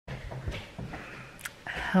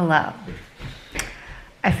Hello.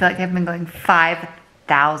 I feel like I've been going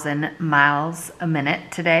 5,000 miles a minute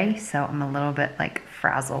today, so I'm a little bit like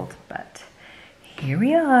frazzled, but here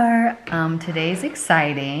we are. Today's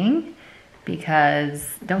exciting because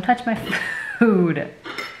don't touch my food.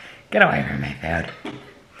 Get away from my food.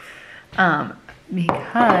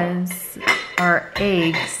 Because our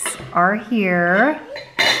eggs are here.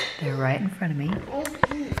 They're right in front of me.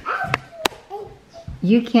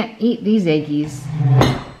 You can't eat these eggies.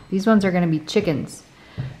 These ones are gonna be chickens.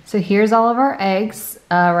 So here's all of our eggs.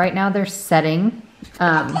 Right now they're setting.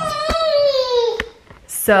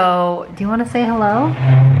 So do you wanna say hello?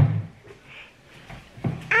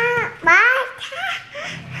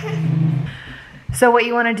 So what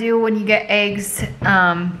you wanna do when you get eggs,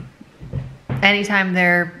 anytime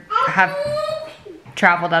they're have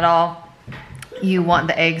traveled at all, you want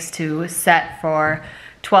the eggs to set for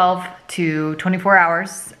 12 to 24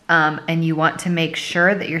 hours, and you want to make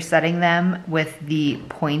sure that you're setting them with the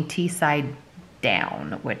pointy side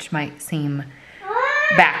down, which might seem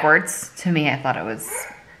backwards. To me, I thought it was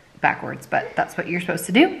backwards, but that's what you're supposed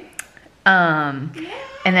to do. And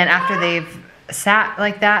then after they've sat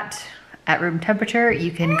like that at room temperature,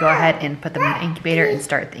 you can go ahead and put them in the incubator and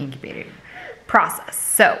start the incubator process.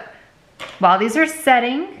 So while these are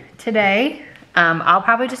setting today, I'll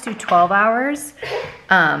probably just do 12 hours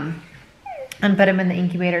and put them in the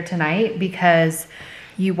incubator tonight, because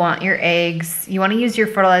you want your eggs, you want to use your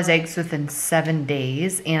fertilized eggs within 7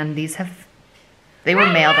 days, and they were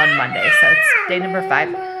mailed on Monday, so it's day number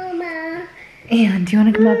 5. And do you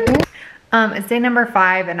want to come up here? It's day number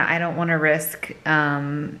 5, and I don't want to risk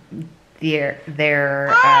their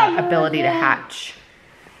ability to hatch.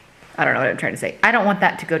 I don't know what I'm trying to say. I don't want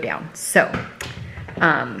that to go down. So,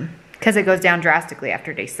 because it goes down drastically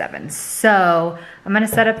after day 7. So I'm gonna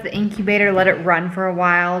set up the incubator, let it run for a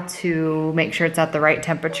while to make sure it's at the right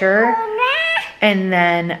temperature. And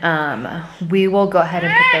then we will go ahead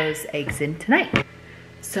and put those eggs in tonight.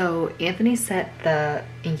 So Anthony set the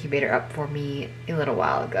incubator up for me a little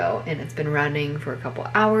while ago, and it's been running for a couple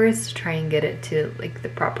hours to try and get it to like the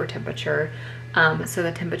proper temperature. So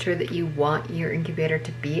the temperature that you want your incubator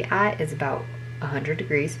to be at is about 100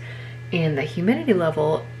 degrees. And the humidity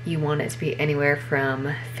level, you want it to be anywhere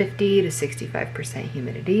from 50 to 65%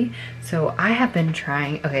 humidity. So I have been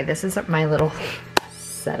trying, okay, this is my little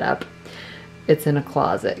setup. It's in a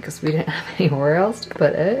closet because we didn't have anywhere else to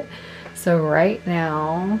put it. So right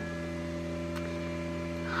now,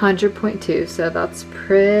 100.2, so that's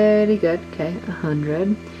pretty good. Okay,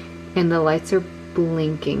 100. And the lights are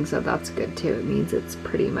blinking, so that's good too. It means it's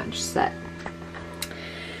pretty much set.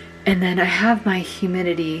 And then I have my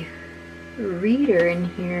humidity reader in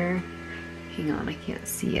here. Hang on, I can't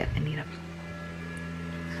see it. I need a...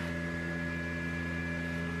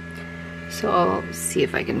 So I'll see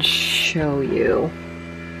if I can show you.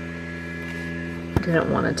 I don't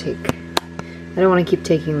want to keep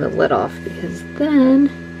taking the lid off, because then,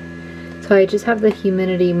 so I just have the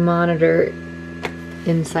humidity monitor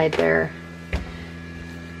inside there.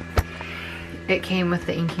 It came with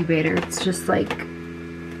the incubator. It's just like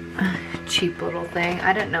a cheap little thing.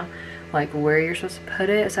 I don't know like where you're supposed to put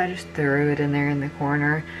it, so I just threw it in there in the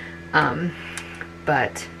corner.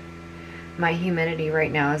 But my humidity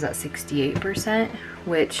right now is at 68%,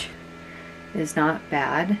 which is not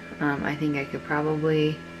bad. I think I could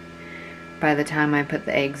probably, by the time I put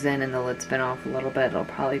the eggs in and the lid's been off a little bit, it'll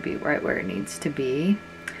probably be right where it needs to be.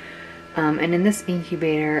 And in this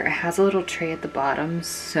incubator, it has a little tray at the bottom,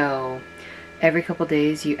 so every couple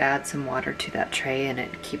days you add some water to that tray and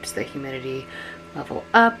it keeps the humidity level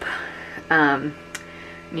up. And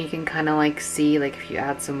you can kind of like see, like if you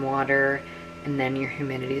add some water and then your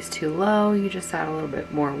humidity is too low, you just add a little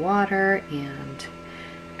bit more water and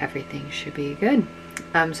everything should be good.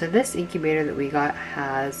 So this incubator that we got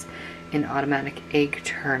has an automatic egg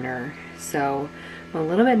turner, so I'm a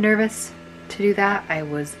little bit nervous to do that. I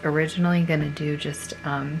was originally gonna do just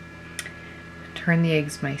turn the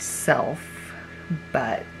eggs myself,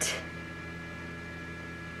 but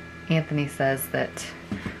Anthony says that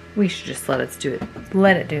we should just let it do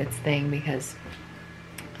its thing, because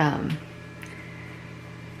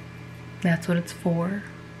that's what it's for.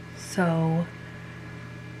 So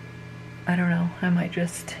I don't know, I'm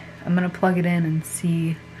gonna plug it in and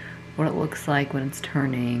see what it looks like when it's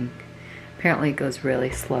turning. Apparently it goes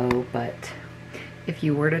really slow, but if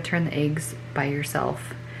you were to turn the eggs by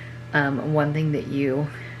yourself, one thing that you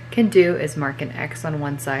can do is mark an X on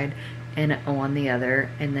one side and O on the other,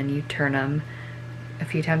 and then you turn them a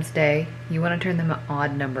few times a day. You want to turn them an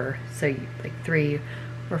odd number, so like 3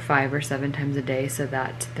 or 5 or 7 times a day, so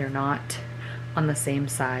that they're not on the same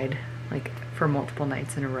side like for multiple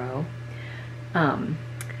nights in a row. And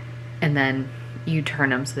then you turn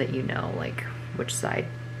them so that you know like which side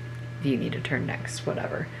you need to turn next,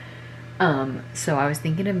 whatever. So I was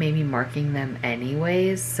thinking of maybe marking them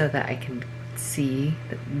anyways so that I can see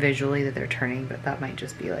visually that they're turning, but that might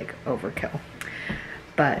just be like overkill.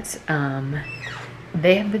 But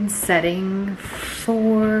they have been setting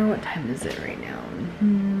for, what time is it right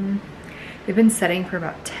now? They've been setting for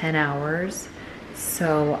about 10 hours.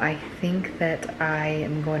 So I think that I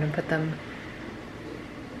am going to put them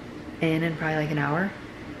in probably like an hour.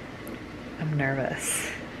 I'm nervous.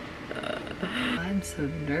 I'm so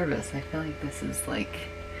nervous. I feel like this is like,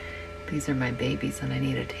 these are my babies and I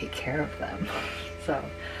need to take care of them. So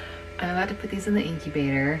I'm about to put these in the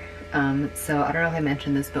incubator. So I don't know if I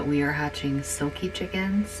mentioned this, but we are hatching silkie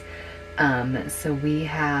chickens. So we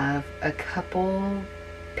have a couple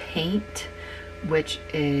paint, which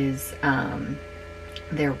is,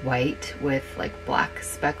 they're white with like black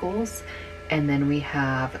speckles. And then we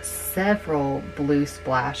have several blue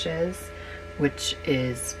splashes, which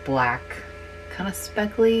is black, kind of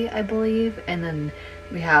speckly, I believe. And then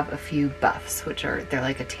we have a few buffs, which are, they're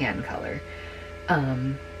like a tan color.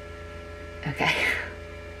 Okay,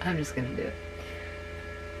 I'm just gonna do it.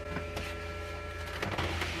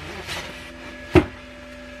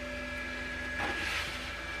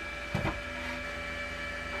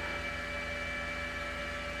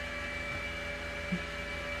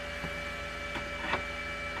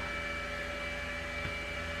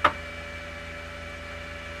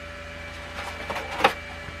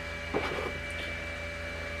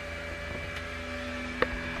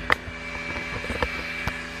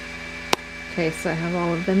 Okay, so I have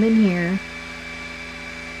all of them in here.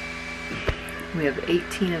 We have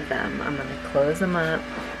 18 of them. I'm gonna close them up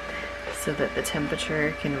so that the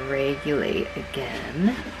temperature can regulate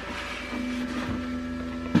again.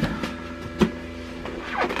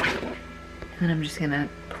 And then I'm just gonna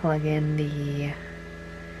plug in the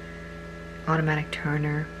automatic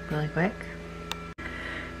turner really quick.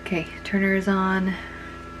 Okay, turner is on.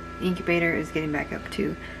 The incubator is getting back up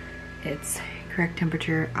to its correct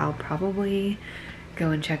temperature. I'll probably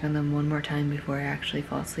go and check on them one more time before I actually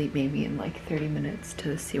fall asleep, maybe in like 30 minutes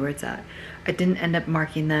to see where it's at. I didn't end up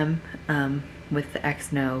marking them with the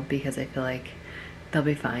X no because I feel like they'll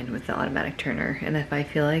be fine with the automatic turner. And if I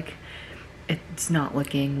feel like it's not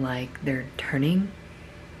looking like they're turning,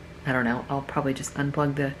 I don't know, I'll probably just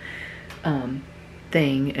unplug the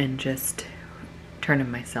thing and just turn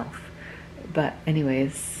them myself. But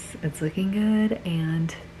anyways, it's looking good,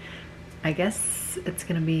 and I guess it's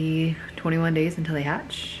gonna be 21 days until they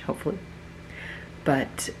hatch, hopefully.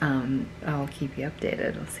 But I'll keep you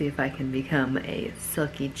updated. I'll see if I can become a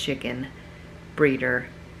silkie chicken breeder,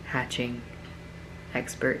 hatching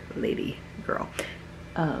expert lady girl.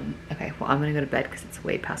 Okay, well, I'm gonna go to bed because it's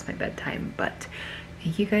way past my bedtime, but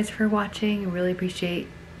thank you guys for watching. I really appreciate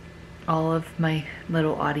all of my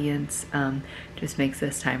little audience. Just makes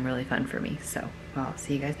this time really fun for me. So I'll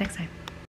see you guys next time.